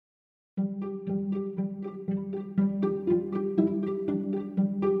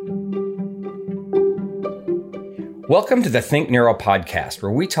Welcome to the Think Neuro podcast, where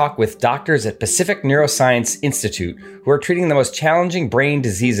we talk with doctors at Pacific Neuroscience Institute who are treating the most challenging brain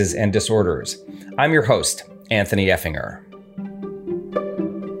diseases and disorders. I'm your host, Anthony Effinger.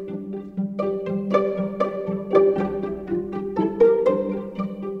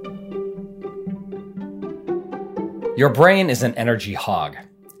 Your brain is an energy hog.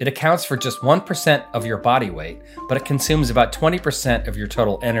 It accounts for just 1% of your body weight, but it consumes about 20% of your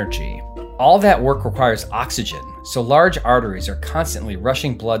total energy. All that work requires oxygen, so large arteries are constantly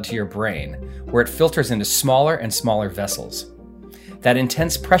rushing blood to your brain, where it filters into smaller and smaller vessels. That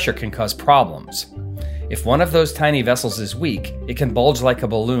intense pressure can cause problems. If one of those tiny vessels is weak, it can bulge like a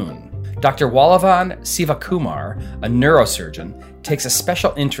balloon. Dr. Wallavan Sivakumar, a neurosurgeon, takes a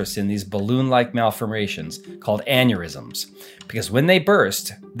special interest in these balloon-like malformations called aneurysms, because when they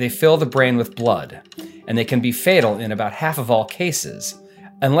burst, they fill the brain with blood, and they can be fatal in about half of all cases,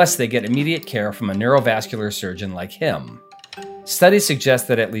 unless they get immediate care from a neurovascular surgeon like him. Studies suggest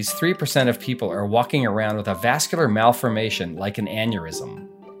that at least 3% of people are walking around with a vascular malformation like an aneurysm.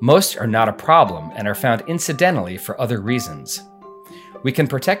 Most are not a problem and are found incidentally for other reasons. We can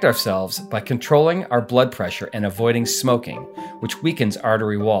protect ourselves by controlling our blood pressure and avoiding smoking, which weakens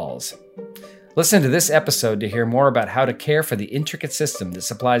artery walls. Listen to this episode to hear more about how to care for the intricate system that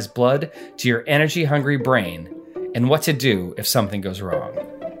supplies blood to your energy-hungry brain and what to do if something goes wrong.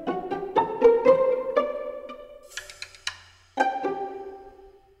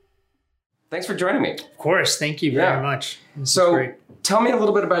 Thanks for joining me. Of course. Thank you very much. So tell me a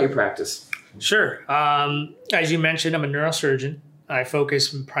little bit about your practice. Sure. As you mentioned, I'm a neurosurgeon. I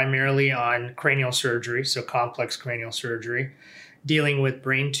focus primarily on cranial surgery, so complex cranial surgery, dealing with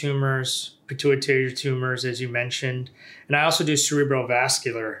brain tumors, pituitary tumors, as you mentioned. And I also do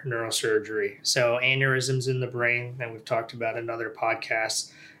cerebrovascular neurosurgery, so aneurysms in the brain that we've talked about in other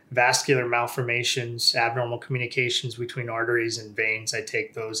podcasts, vascular malformations, abnormal communications between arteries and veins. I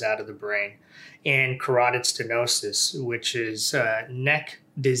take those out of the brain. And carotid stenosis, which is neck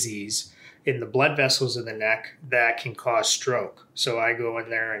disease in the blood vessels in the neck that can cause stroke. So I go in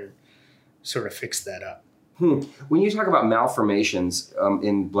there and sort of fix that up. When you talk about malformations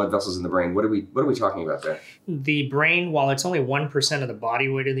in blood vessels in the brain, what are we talking about there? The brain, while it's only 1% of the body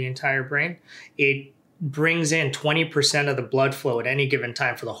weight of the entire brain, it brings in 20% of the blood flow at any given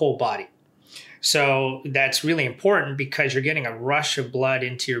time for the whole body. So that's really important because you're getting a rush of blood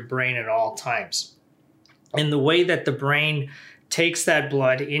into your brain at all times. And the way that the brain takes that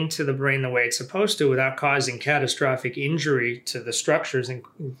blood into the brain the way it's supposed to without causing catastrophic injury to the structures and,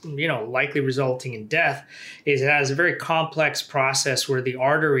 likely resulting in death is it has a very complex process where the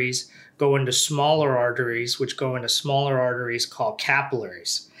arteries go into smaller arteries, which go into smaller arteries called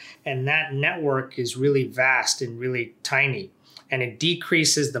capillaries. And that network is really vast and really tiny, and it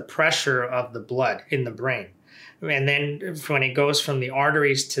decreases the pressure of the blood in the brain. And then when it goes from the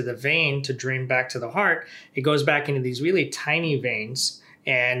arteries to the vein to drain back to the heart, it goes back into these really tiny veins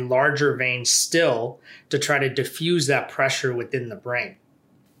and larger veins still to try to diffuse that pressure within the brain.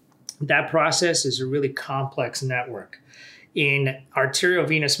 That process is a really complex network. In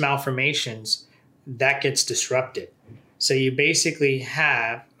arteriovenous malformations, that gets disrupted. So you basically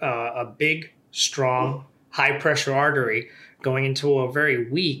have a big, strong, high-pressure artery going into a very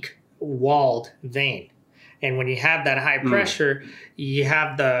weak, walled vein. And when you have that high pressure, you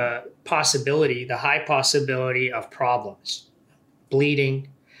have the high possibility of problems. Bleeding,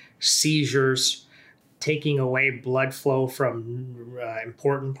 seizures, taking away blood flow from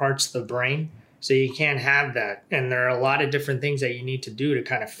important parts of the brain. So you can't have that. And there are a lot of different things that you need to do to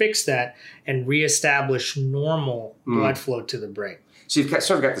kind of fix that and reestablish normal blood flow to the brain. So you've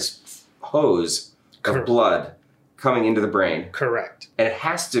sort of got this hose of blood coming into the brain. Correct. And it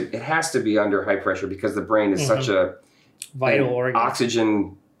has to be under high pressure because the brain is such a vital organ.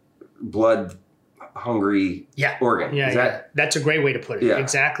 Oxygen, blood hungry organ. That's a great way to put it. Yeah.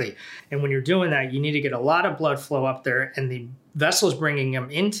 Exactly. And when you're doing that, you need to get a lot of blood flow up there, and the vessels bringing them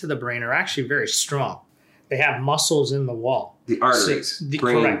into the brain are actually very strong. They have muscles in the wall. The arteries.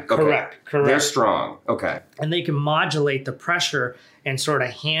 Correct. They're strong. Okay. And they can modulate the pressure and sort of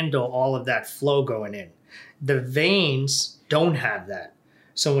handle all of that flow going in. The veins don't have that.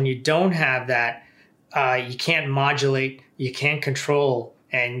 So when you don't have that, you can't modulate, you can't control,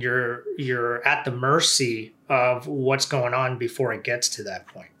 and you're at the mercy of what's going on before it gets to that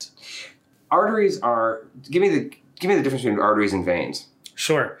point. Arteries are, give me the difference between arteries and veins.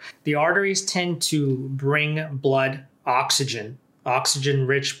 Sure. The arteries tend to bring blood,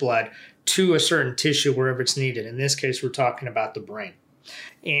 oxygen-rich blood, to a certain tissue wherever it's needed. In this case, we're talking about the brain.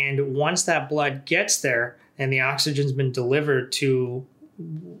 And once that blood gets there and the oxygen's been delivered to,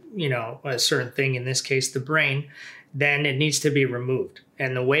 a certain thing, in this case, the brain, then it needs to be removed.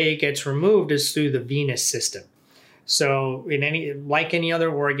 And the way it gets removed is through the venous system. So like any other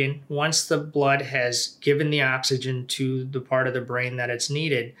organ, once the blood has given the oxygen to the part of the brain that it's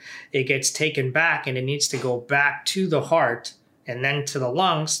needed, it gets taken back and it needs to go back to the heart and then to the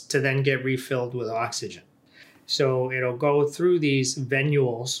lungs to then get refilled with oxygen. So it'll go through these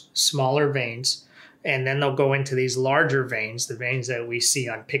venules, smaller veins, and then they'll go into these larger veins, the veins that we see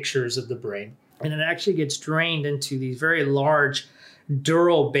on pictures of the brain. And it actually gets drained into these very large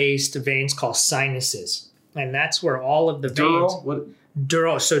dural-based veins called sinuses. And that's where all of the veins... Dural? What?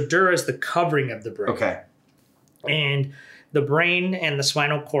 Dural. So dura is the covering of the brain. Okay. And the brain and the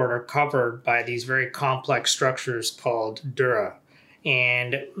spinal cord are covered by these very complex structures called dura.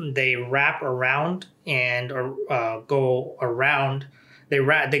 And they wrap around and go around.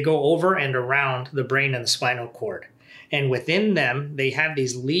 They go over and around the brain and the spinal cord. And within them, they have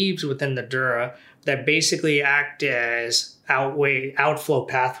these leaves within the dura that basically act as outflow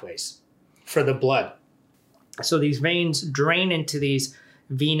pathways for the blood. So these veins drain into these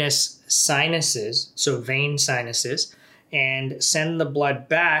venous sinuses, so vein sinuses, and send the blood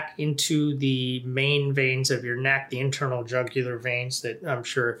back into the main veins of your neck, the internal jugular veins that I'm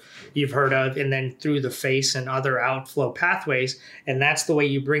sure you've heard of, and then through the face and other outflow pathways. And that's the way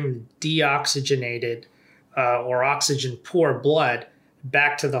you bring deoxygenated or oxygen poor blood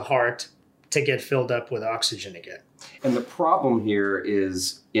back to the heart to get filled up with oxygen again. And the problem here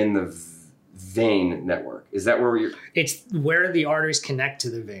is in the vein network. Is that where you're... It's where the arteries connect to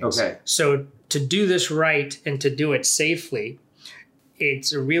the veins. Okay. So to do this right and to do it safely,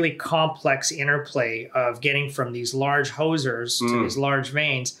 it's a really complex interplay of getting from these large hosers to these large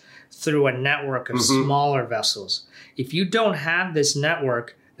veins through a network of smaller vessels. If you don't have this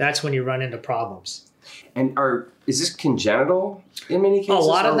network, that's when you run into problems. And is this congenital in many cases? A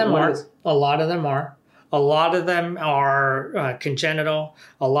lot of them are. A lot of them are. A lot of them are congenital.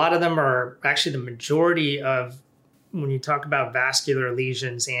 A lot of them are actually the majority of, when you talk about vascular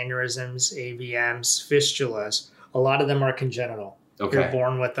lesions, aneurysms, AVMs, fistulas, a lot of them are congenital. Okay. You're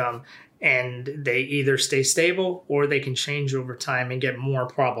born with them, and they either stay stable or they can change over time and get more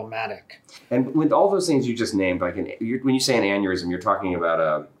problematic. And with all those things you just named, like when you say an aneurysm, you're talking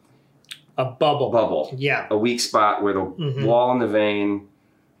about a bubble. Bubble. Yeah. A weak spot where the wall in the vein,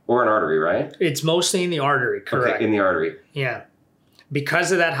 or an artery, right? It's mostly in the artery, correct. Okay, in the artery. Yeah.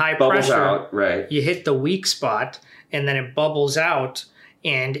 Because of that high Bubbles pressure, out, right. You hit the weak spot, and then it bubbles out.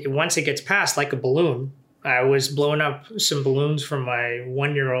 And once it gets past, like a balloon, I was blowing up some balloons from my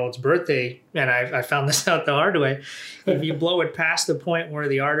 1-year-old's birthday, and I found this out the hard way. If you blow it past the point where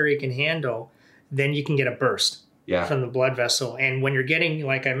the artery can handle, then you can get a burst from the blood vessel. And when you're getting,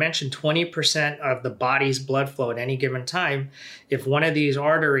 like I mentioned, 20% of the body's blood flow at any given time, if one of these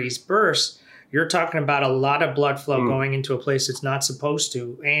arteries bursts, you're talking about a lot of blood flow going into a place it's not supposed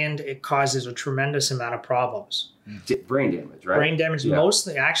to, and it causes a tremendous amount of problems. Brain damage, right? Brain damage,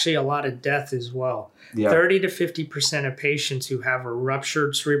 mostly, actually a lot of death as well. 30 to 50% of patients who have a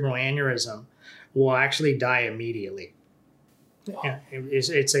ruptured cerebral aneurysm will actually die immediately. Wow.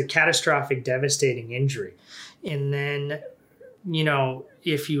 It's a catastrophic, devastating injury. And then,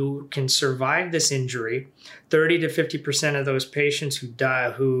 if you can survive this injury, 30 to 50% of those patients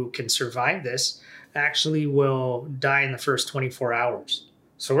who can survive this actually will die in the first 24 hours.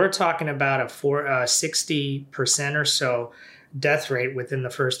 So we're talking about a 60% or so death rate within the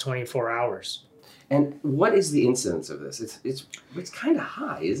first 24 hours. And what is the incidence of this? It's kind of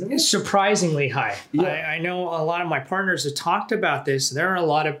high, isn't it? It's surprisingly high. Yeah. I know a lot of my partners have talked about this. There are a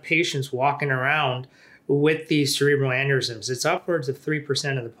lot of patients walking around with these cerebral aneurysms. It's upwards of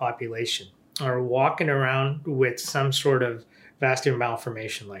 3% of the population are walking around with some sort of vascular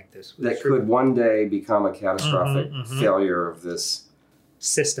malformation like this. That could one day become a catastrophic failure of this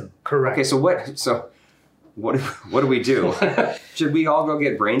system. Correct. Okay, so what do we do? Should we all go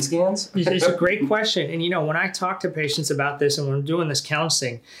get brain scans? It's a great question. And when I talk to patients about this and when I'm doing this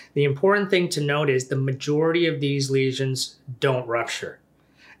counseling, the important thing to note is the majority of these lesions don't rupture.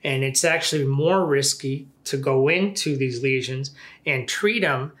 And it's actually more risky to go into these lesions and treat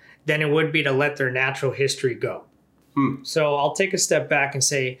them than it would be to let their natural history go. So I'll take a step back and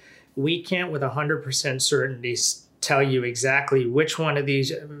say, we can't with 100% certainty tell you exactly which one of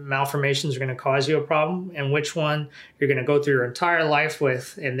these malformations are going to cause you a problem and which one you're going to go through your entire life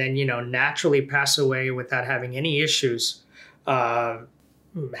with and then, naturally pass away without having any issues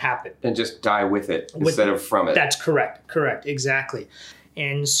happen. And just die with it instead of from it. That's correct. Exactly.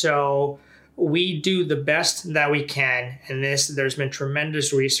 And so we do the best that we can. And there's been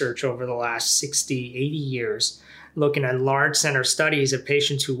tremendous research over the last 60, 80 years looking at large center studies of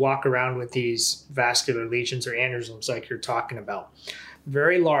patients who walk around with these vascular lesions or aneurysms like you're talking about.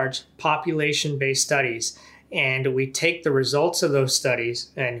 Very large population-based studies. And we take the results of those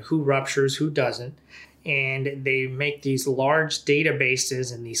studies and who ruptures, who doesn't, and they make these large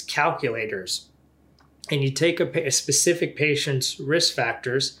databases and these calculators. And you take a specific patient's risk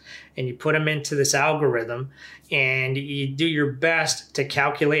factors and you put them into this algorithm and you do your best to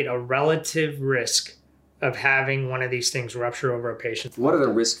calculate a relative risk of having one of these things rupture over a patient. What are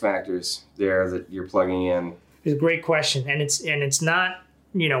the risk factors there that you're plugging in? It's a great question. And it's not,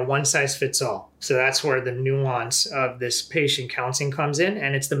 one size fits all. So that's where the nuance of this patient counseling comes in.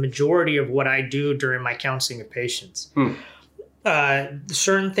 And it's the majority of what I do during my counseling of patients.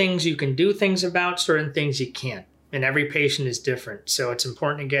 Certain things you can do things about, certain things you can't. And every patient is different. So it's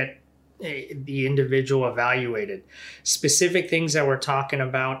important to get the individual evaluated. Specific things that we're talking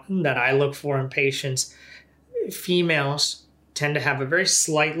about that I look for in patients, females tend to have a very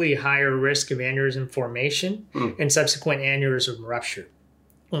slightly higher risk of aneurysm formation and subsequent aneurysm rupture.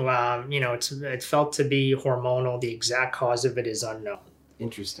 It's felt to be hormonal. The exact cause of it is unknown.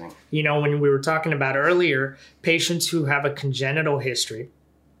 Interesting. When we were talking about earlier, patients who have a congenital history,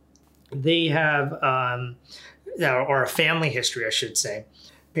 they have, or a family history, I should say.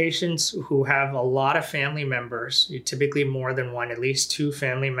 Patients who have a lot of family members, typically more than one, at least two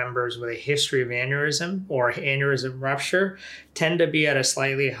family members with a history of aneurysm or aneurysm rupture, tend to be at a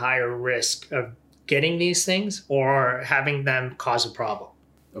slightly higher risk of getting these things or having them cause a problem.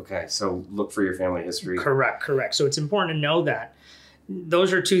 Okay, so look for your family history. Correct. So it's important to know that.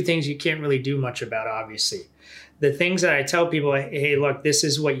 Those are two things you can't really do much about, obviously. The things that I tell people, hey, look, this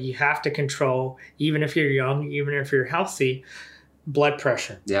is what you have to control, even if you're young, even if you're healthy. Blood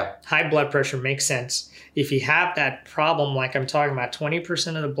pressure. Yeah. High blood pressure makes sense. If you have that problem, like I'm talking about,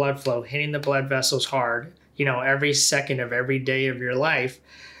 20% of the blood flow hitting the blood vessels hard, every second of every day of your life,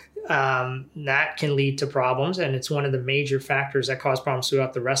 that can lead to problems. And it's one of the major factors that cause problems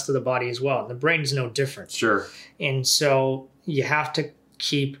throughout the rest of the body as well. And the brain is no different. Sure. And so you have to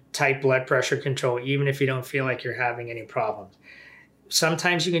keep tight blood pressure control, even if you don't feel like you're having any problems.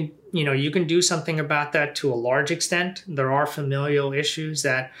 Sometimes you can do something about that to a large extent. There are familial issues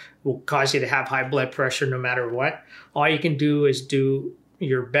that will cause you to have high blood pressure no matter what. All you can do is do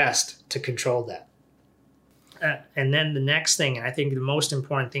your best to control that. And then the next thing, and I think the most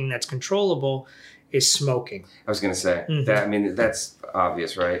important thing that's controllable, is smoking. I was going to say that. That's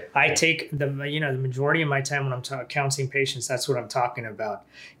obvious, right? I take the majority of my time when I'm counseling patients. That's what I'm talking about.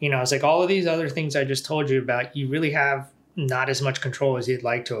 It's like all of these other things I just told you about. You really have not as much control as you'd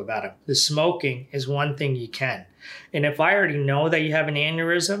like to about them. The smoking is one thing you can. And if I already know that you have an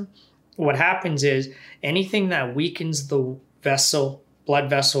aneurysm, what happens is anything that weakens the blood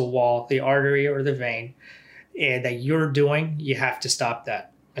vessel wall, the artery or the vein, that you're doing, you have to stop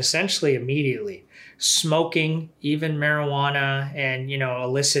that essentially immediately. Smoking, even marijuana and,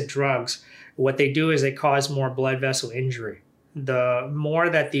 illicit drugs, what they do is they cause more blood vessel injury. The more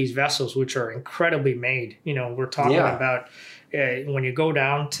that these vessels, which are incredibly made, we're talking about when you go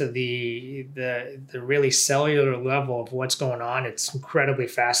down to the really cellular level of what's going on, it's incredibly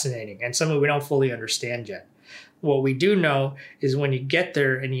fascinating and something we don't fully understand yet. What we do know is when you get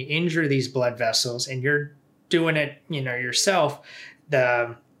there and you injure these blood vessels and you're doing it, yourself,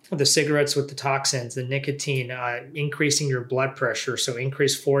 the cigarettes with the toxins, the nicotine, increasing your blood pressure, so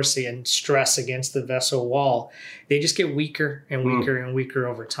increased force and stress against the vessel wall, they just get weaker and weaker and weaker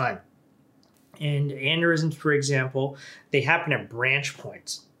over time. And aneurysms, for example, they happen at branch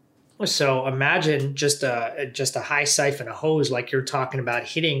points. So imagine just a high siphon, a hose like you're talking about,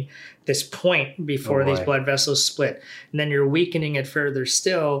 hitting this point before these blood vessels split. And then you're weakening it further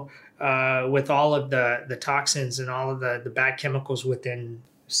still with all of the toxins and all of the bad chemicals within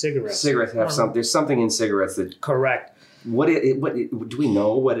cigarettes. Cigarettes have there's something in cigarettes that... Correct. What do we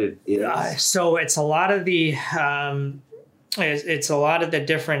know what it is? So it's a lot of the... It's a lot of the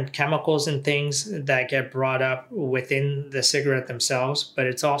different chemicals and things that get brought up within the cigarette themselves, but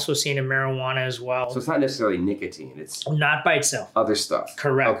it's also seen in marijuana as well. So it's not necessarily nicotine. It's not by itself. Other stuff.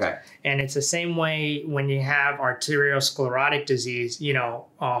 Correct. Okay. And it's the same way when you have arteriosclerotic disease,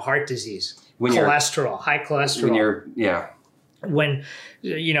 heart disease, cholesterol, high cholesterol. When,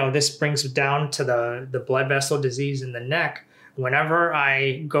 this brings down to the blood vessel disease in the neck, whenever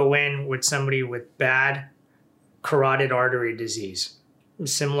I go in with somebody with bad carotid artery disease,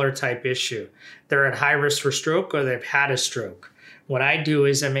 similar type issue, they're at high risk for stroke or they've had a stroke. What I do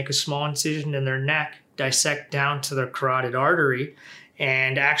is I make a small incision in their neck, dissect down to their carotid artery,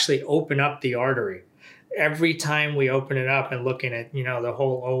 and actually open up the artery. Every time we open it up and looking at, the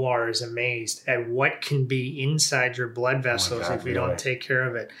whole OR is amazed at what can be inside your blood vessels if you don't take care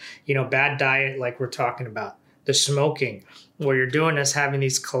of it. Bad diet, like we're talking about, the smoking, what you're doing is having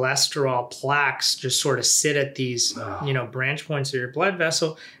these cholesterol plaques just sort of sit at these, branch points of your blood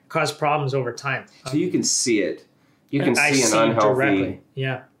vessel, cause problems over time. So you can see it. You can see an unhealthy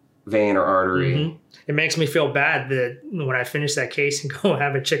vein or artery. Mm-hmm. It makes me feel bad that when I finish that case and go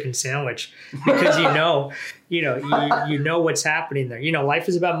have a chicken sandwich, because you know what's happening there. Life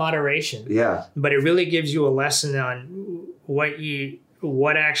is about moderation. Yeah. But it really gives you a lesson on what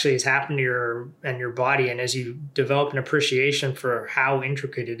actually has happened to your body, and as you develop an appreciation for how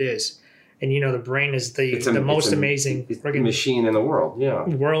intricate it is. And the brain is the most amazing machine in the world. Yeah.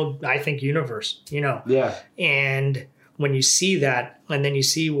 World, I think, universe. Yeah. And when you see that, and then you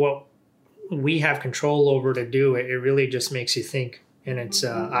see what we have control over to do it, it really just makes you think, and it's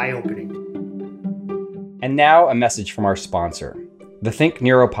eye-opening. And now a message from our sponsor. The Think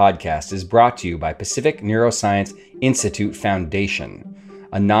Neuro podcast is brought to you by Pacific Neuroscience Institute Foundation,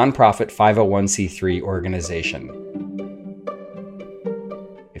 a nonprofit 501c3 organization.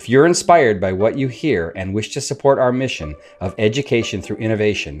 If you're inspired by what you hear and wish to support our mission of education through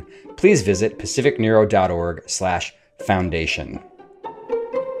innovation, please visit pacificneuro.org/foundation.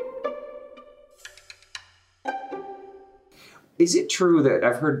 Is it true that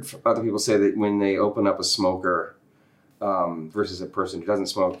I've heard other people say that when they open up a smoker versus a person who doesn't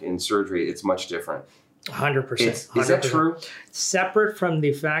smoke in surgery, it's much different? 100%. Is that true? Separate from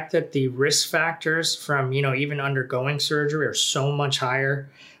the fact that the risk factors from, even undergoing surgery are so much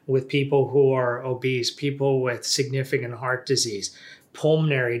higher with people who are obese, people with significant heart disease,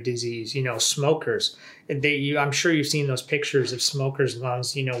 pulmonary disease, smokers. I'm sure you've seen those pictures of smokers'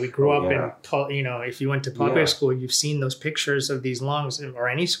 lungs. We grew up in, if you went to public school, you've seen those pictures of these lungs, or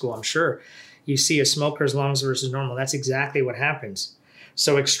any school, I'm sure. You see a smoker's lungs versus normal. That's exactly what happens.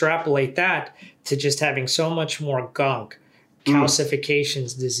 So extrapolate that to just having so much more gunk,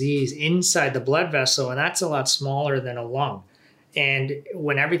 calcifications, disease inside the blood vessel, and that's a lot smaller than a lung. And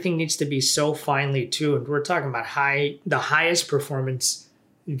when everything needs to be so finely tuned, we're talking about the highest performance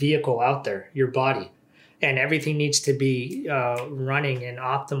vehicle out there, your body. And everything needs to be running in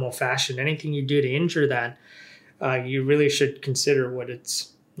optimal fashion. Anything you do to injure that, you really should consider what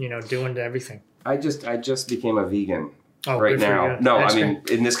it's doing to everything. I just became a vegan right now. No, that's great.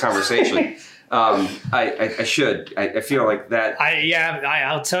 In this conversation, I should. I feel like that.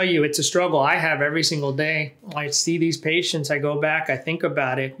 I'll tell you, it's a struggle I have every single day. I see these patients. I go back. I think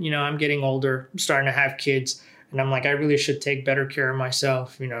about it. I'm getting older. I'm starting to have kids, and I'm like, I really should take better care of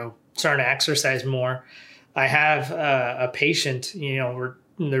myself. Starting to exercise more. I have a patient, you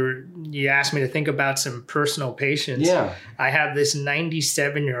asked me to think about some personal patients. Yeah. I have this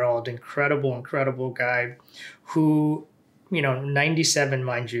 97-year-old incredible guy who, 97,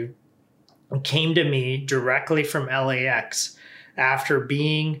 mind you, came to me directly from LAX after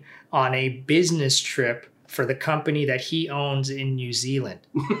being on a business trip for the company that he owns in New Zealand.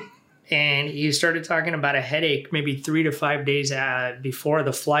 And he started talking about a headache maybe 3 to 5 days before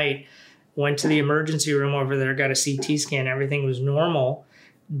the flight. Went to the emergency room over there, got a CT scan, everything was normal,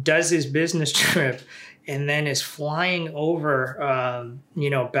 does his business trip, and then is flying over,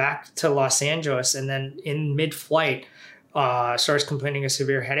 back to Los Angeles, and then in mid-flight starts complaining of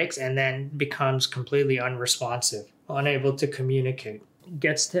severe headaches, and then becomes completely unresponsive, unable to communicate.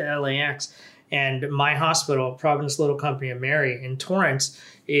 Gets to LAX, and my hospital, Providence Little Company of Mary in Torrance,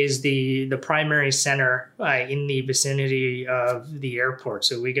 is the primary center in the vicinity of the airport.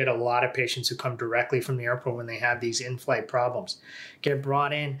 So we get a lot of patients who come directly from the airport when they have these in-flight problems. Get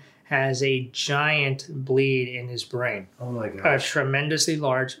brought in, has a giant bleed in his brain. Oh my gosh. A tremendously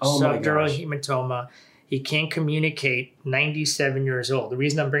large subdural hematoma. He can't communicate, 97 years old. The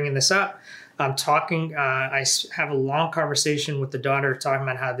reason I'm bringing this up, I'm talking, I have a long conversation with the daughter talking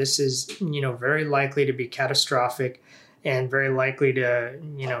about how this is, very likely to be catastrophic and very likely to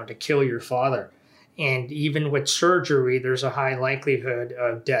kill your father. And even with surgery, there's a high likelihood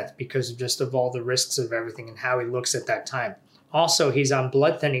of death because of all the risks of everything and how he looks at that time. Also, he's on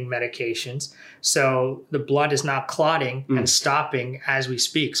blood thinning medications, so the blood is not clotting and stopping as we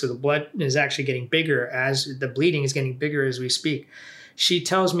speak. So the blood is actually getting bigger as the bleeding is getting bigger as we speak. She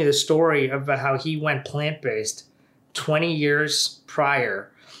tells me the story of how he went plant-based 20 years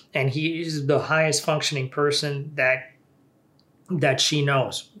prior, and he is the highest functioning person that she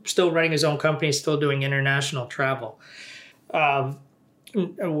knows. Still running his own company, still doing international travel.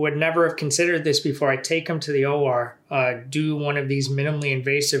 would never have considered this before I take him to the OR, do one of these minimally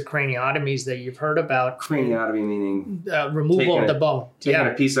invasive craniotomies that you've heard about. Craniotomy meaning removal of the bone. Taking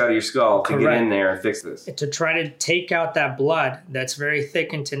a piece out of your skull to get in there and fix this. To try to take out that blood that's very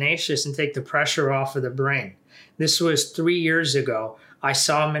thick and tenacious and take the pressure off of the brain. This was 3 years ago. I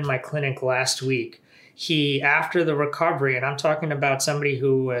saw him in my clinic last week. He, after the recovery, and I'm talking about somebody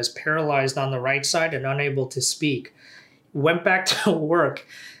who was paralyzed on the right side and unable to speak, went back to work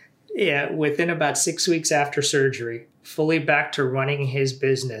within about 6 weeks after surgery, fully back to running his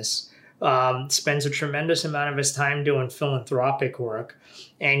business, spends a tremendous amount of his time doing philanthropic work.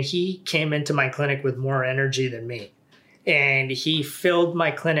 And he came into my clinic with more energy than me. And he filled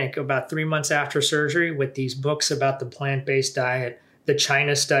my clinic about 3 months after surgery with these books about the plant-based diet. The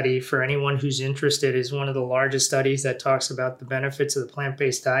China study, for anyone who's interested, is one of the largest studies that talks about the benefits of the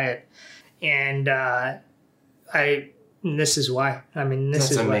plant-based diet. And this is why. I mean, this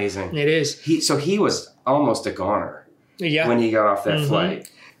is amazing. It is. He was almost a goner when he got off that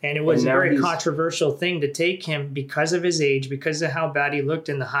flight. And it was a very controversial thing to take him because of his age, because of how bad he looked,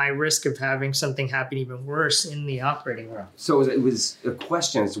 and the high risk of having something happen even worse in the operating room. So it was a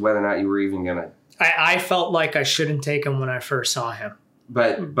question as to whether or not you were even going to... I felt like I shouldn't take him when I first saw him.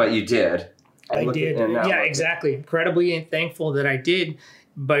 But you did. I did. Yeah, exactly. Incredibly thankful that I did.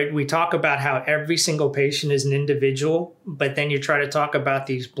 But we talk about how every single patient is an individual, but then you try to talk about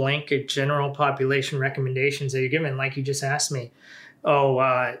these blanket general population recommendations that you're given, like you just asked me.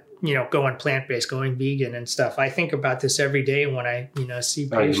 Going plant-based, going vegan and stuff. I think about this every day when I, see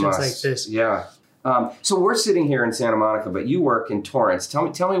patients like this. Yeah. So we're sitting here in Santa Monica, but you work in Torrance. Tell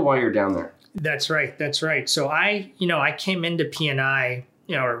me why you're down there. That's right. So I came into PNI,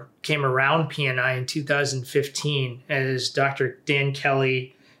 or came around PNI in 2015 as Dr. Dan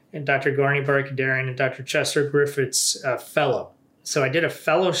Kelly and Dr. Garni Barkadarian and Dr. Chester Griffith's fellow. So I did a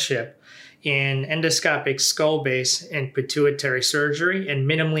fellowship in endoscopic skull base and pituitary surgery and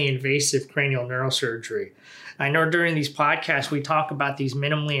minimally invasive cranial neurosurgery. I know during these podcasts we talk about these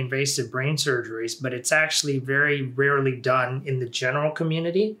minimally invasive brain surgeries, but it's actually very rarely done in the general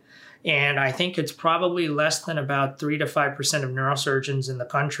community. And I think it's probably less than about 3 to 5% of neurosurgeons in the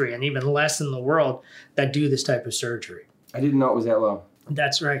country, and even less in the world, that do this type of surgery. I didn't know it was that low.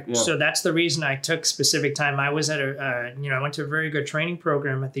 That's right. Yeah. So that's the reason I took specific time. I was at I went to a very good training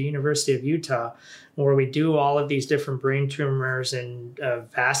program at the University of Utah, where we do all of these different brain tumors and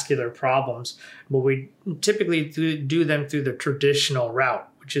vascular problems, but we typically do them through the traditional route,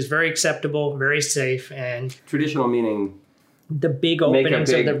 which is very acceptable, very safe, and traditional meaning the big openings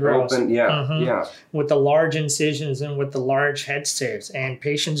of the brows. Yeah. With the large incisions and with the large head shaves. And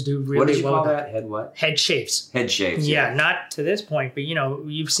patients do really well. What did you call that? Head what? Head shaves. Head shaves. Yeah, not to this point, but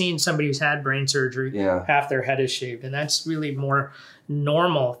you've seen somebody who's had brain surgery, half their head is shaved. And that's really more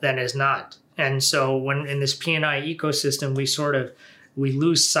normal than is not. And so when in this PNI ecosystem, we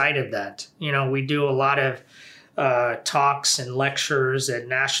lose sight of that. We do a lot of talks and lectures at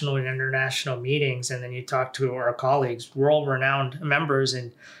national and international meetings, and then you talk to our colleagues, world-renowned members,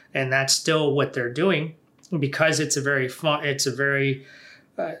 and that's still what they're doing because it's a very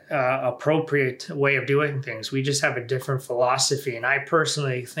appropriate way of doing things. We just have a different philosophy, and I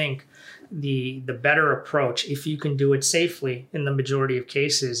personally think the better approach, if you can do it safely in the majority of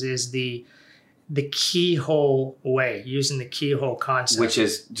cases, is the keyhole way, using the keyhole concept. Which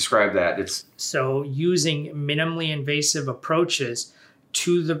is, describe that. So using minimally invasive approaches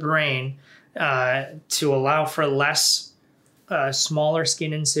to the brain to allow for less smaller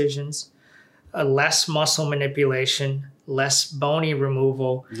skin incisions, less muscle manipulation, less bony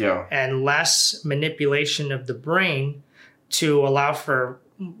removal, and less manipulation of the brain to allow for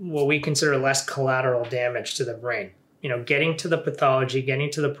what we consider less collateral damage to the brain. Getting to the pathology, getting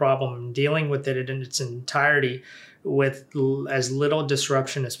to the problem, dealing with it in its entirety with as little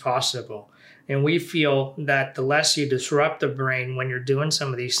disruption as possible. And we feel that the less you disrupt the brain when you're doing some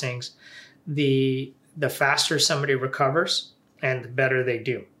of these things, the faster somebody recovers and the better they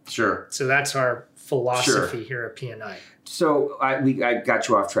do. Sure. So that's our philosophy here at PNI. So I got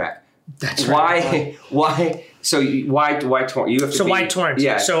you off track. That's right. Why? So why Torrance? Why Torrance?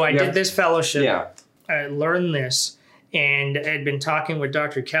 Yeah. So I did this fellowship. Yeah. I learned this. And I'd been talking with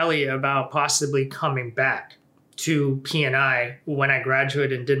Dr. Kelly about possibly coming back to PNI when I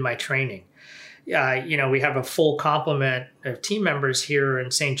graduated and did my training. We have a full complement of team members here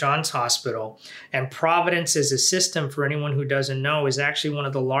in St. John's Hospital. And Providence as a system, for anyone who doesn't know, is actually one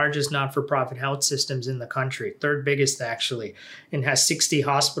of the largest not-for-profit health systems in the country, third biggest actually, and has 60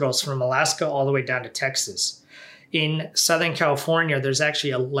 hospitals from Alaska all the way down to Texas. In Southern California, there's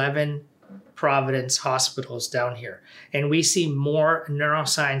actually 11 Providence hospitals down here. And we see more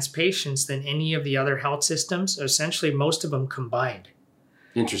neuroscience patients than any of the other health systems, essentially most of them combined.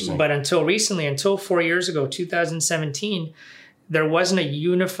 Interesting. But until recently, until 4 years ago, 2017, there wasn't a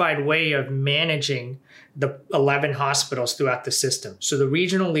unified way of managing the 11 hospitals throughout the system. So the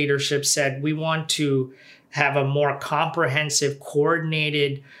regional leadership said, we want to have a more comprehensive,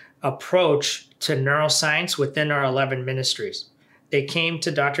 coordinated approach to neuroscience within our 11 ministries. They came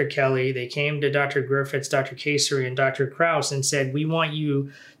to Dr. Kelly, they came to Dr. Griffiths, Dr. Kasery, and Dr. Krause and said, we want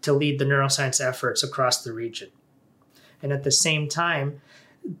you to lead the neuroscience efforts across the region. And at the same time,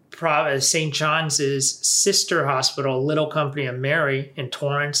 St. John's sister hospital, Little Company of Mary in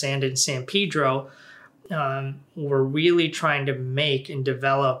Torrance and in San Pedro, were really trying to make and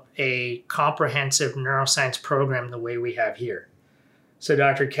develop a comprehensive neuroscience program the way we have here. So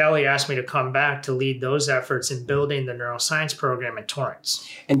Dr. Kelly asked me to come back to lead those efforts in building the neuroscience program in Torrance.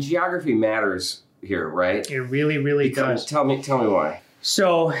 And geography matters here, right? It really, really does. Tell me why.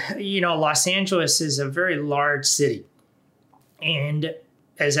 So, Los Angeles is a very large city. And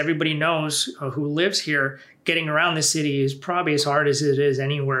as everybody knows who lives here, getting around the city is probably as hard as it is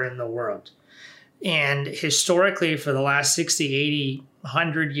anywhere in the world. And historically, for the last 60, 80,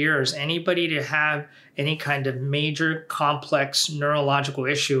 100 years, anybody to have any kind of major complex neurological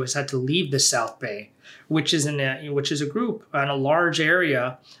issue has had to leave the South Bay, which is a group on a large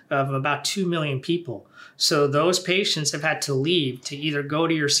area of about 2 million people. So those patients have had to leave to either go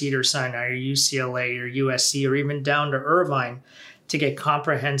to your Cedars-Sinai or UCLA or USC or even down to Irvine to get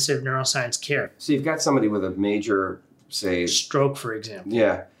comprehensive neuroscience care. So you've got somebody with a major, say, stroke, for example.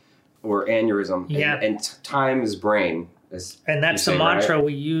 Yeah, or aneurysm. Yeah. And time is brain. And that's the mantra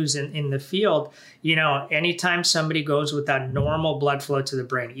we use in the field. Anytime somebody goes without normal blood flow to the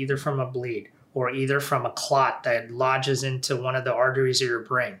brain, either from a bleed or either from a clot that lodges into one of the arteries of your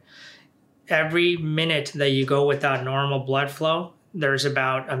brain, every minute that you go without normal blood flow, there's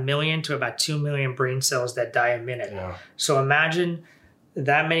about 1 million to about 2 million brain cells that die a minute. Yeah. So imagine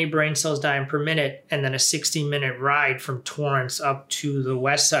that many brain cells dying per minute and then a 60-minute ride from Torrance up to the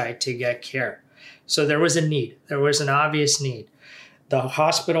west side to get care. So there was a need. There was an obvious need. The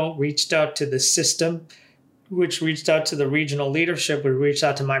hospital reached out to the system, which reached out to the regional leadership, which reached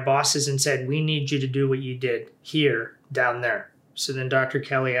out to my bosses and said, we need you to do what you did here, down there. So then Dr.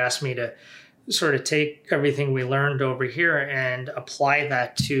 Kelly asked me to sort of take everything we learned over here and apply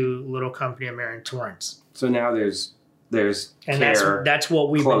that to Little Company of Mary in Torrance. So now there's and care that's what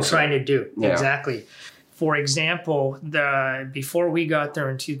we've been trying to do. Yeah. Exactly. For example, before we got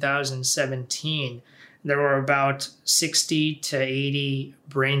there in 2017, there were about 60 to 80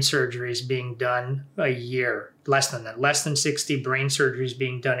 brain surgeries being done a year. Less than that. Less than 60 brain surgeries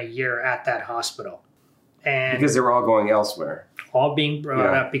being done a year at that hospital. And because they're all going elsewhere. All being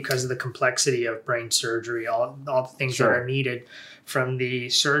brought up because of the complexity of brain surgery, all the things that are needed, from the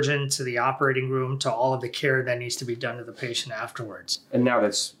surgeon to the operating room to all of the care that needs to be done to the patient afterwards. And now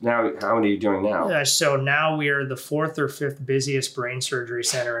how many are you doing now? So now we are the 4th or 5th busiest brain surgery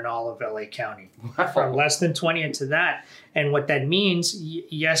center in all of LA County. Wow. From less than 20 into that. And what that means,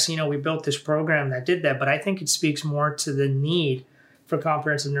 yes, we built this program that did that, but I think it speaks more to the need for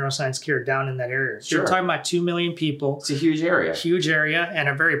comprehensive neuroscience care down in that area. Sure. You're talking about 2 million people. It's a huge area. Huge area, and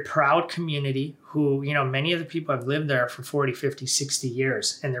a very proud community who, many of the people have lived there for 40, 50, 60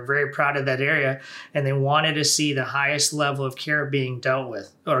 years, and they're very proud of that area, and they wanted to see the highest level of care being dealt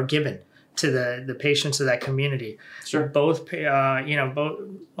with or given to the patients of that community. Sure. Both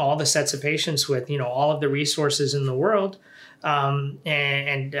all the sets of patients with, all of the resources in the world, and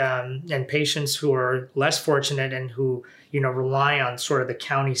patients who are less fortunate and who, rely on sort of the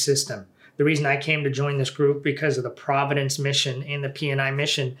county system. The reason I came to join this group because of the Providence mission and the P&I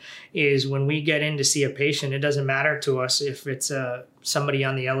mission is when we get in to see a patient, it doesn't matter to us if it's somebody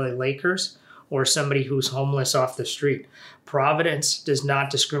on the LA Lakers or somebody who's homeless off the street. Providence does not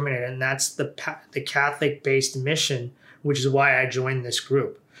discriminate, and that's the Catholic-based mission, which is why I joined this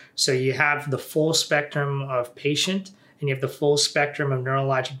group. So you have the full spectrum of patient, and you have the full spectrum of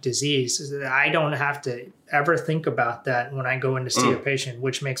neurologic disease. I don't have to ever think about that when I go in to see a patient,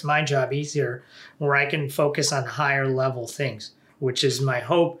 which makes my job easier, where I can focus on higher level things, which is my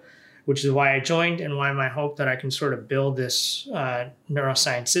hope, which is why I joined and why my hope that I can sort of build this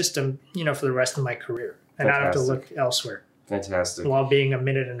neuroscience system, for the rest of my career. And I don't have to look elsewhere. Fantastic. While being a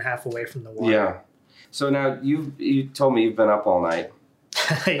minute and a half away from the water. Yeah. So now you told me you've been up all night.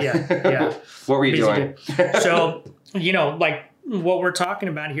 Yeah. What were you doing? So, what we're talking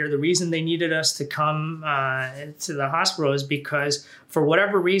about here, the reason they needed us to come to the hospital is because, for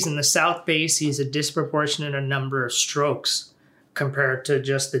whatever reason, the South Bay sees a disproportionate number of strokes compared to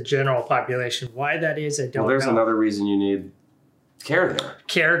just the general population. Why that is, I don't know. There's another reason you need care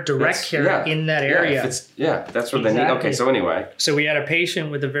there. Direct care in that area. That's what they need. Okay, so anyway. So we had a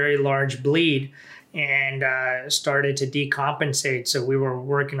patient with a very large bleed and started to decompensate. So we were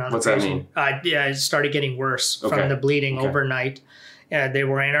working on What's the patient. that mean? It started getting worse from the bleeding overnight. They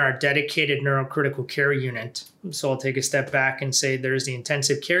were in our dedicated neurocritical care unit. So I'll take a step back and say there's the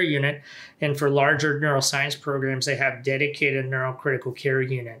intensive care unit. And for larger neuroscience programs, they have dedicated neurocritical care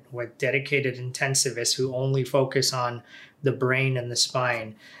unit with dedicated intensivists who only focus on the brain and the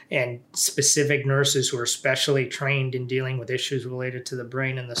spine, and specific nurses who are specially trained in dealing with issues related to the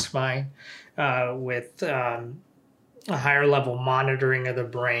brain and the spine, with a higher level monitoring of the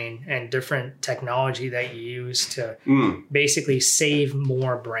brain and different technology that you use to basically save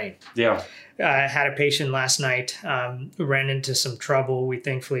more brain. Yeah. I had a patient last night who ran into some trouble. We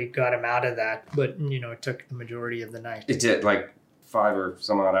thankfully got him out of that, but it took the majority of the night. It did, like 5 or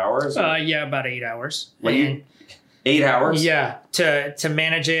some odd hours? Yeah, about 8 hours. 8 hours? Yeah, to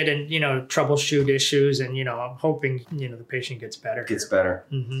manage it and, troubleshoot issues. And, I'm hoping, the patient gets better.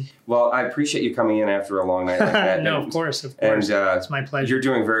 Mm-hmm. Well, I appreciate you coming in after a long night like that. No, of course. And, it's my pleasure. You're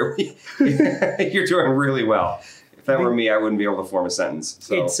doing you're doing really well. If that were me, I wouldn't be able to form a sentence.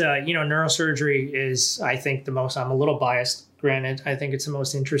 So. It's, neurosurgery is, I think, I'm a little biased, granted. I think it's the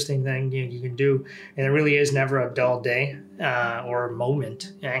most interesting thing you can do. And there really is never a dull day or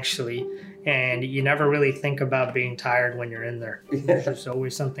moment, actually. And you never really think about being tired when you're in there. There's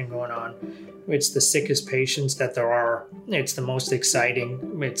always something going on. It's the sickest patients that there are. It's the most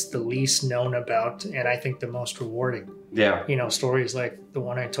exciting. It's the least known about, and I think the most rewarding. Yeah. Stories like the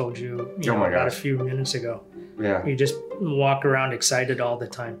one I told you, about a few minutes ago. Yeah. You just walk around excited all the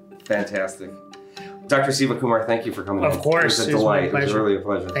time. Fantastic. Dr. Sivakumar, thank you for coming in. Of course. It was a delight. It was really a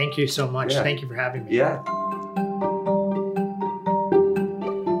pleasure. Thank you so much. Yeah. Thank you for having me. Yeah.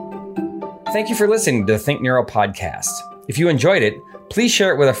 Thank you for listening to the Think Neuro podcast. If you enjoyed it, please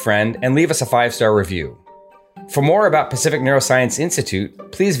share it with a friend and leave us a 5-star review. For more about Pacific Neuroscience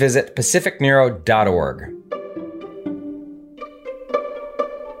Institute, please visit pacificneuro.org.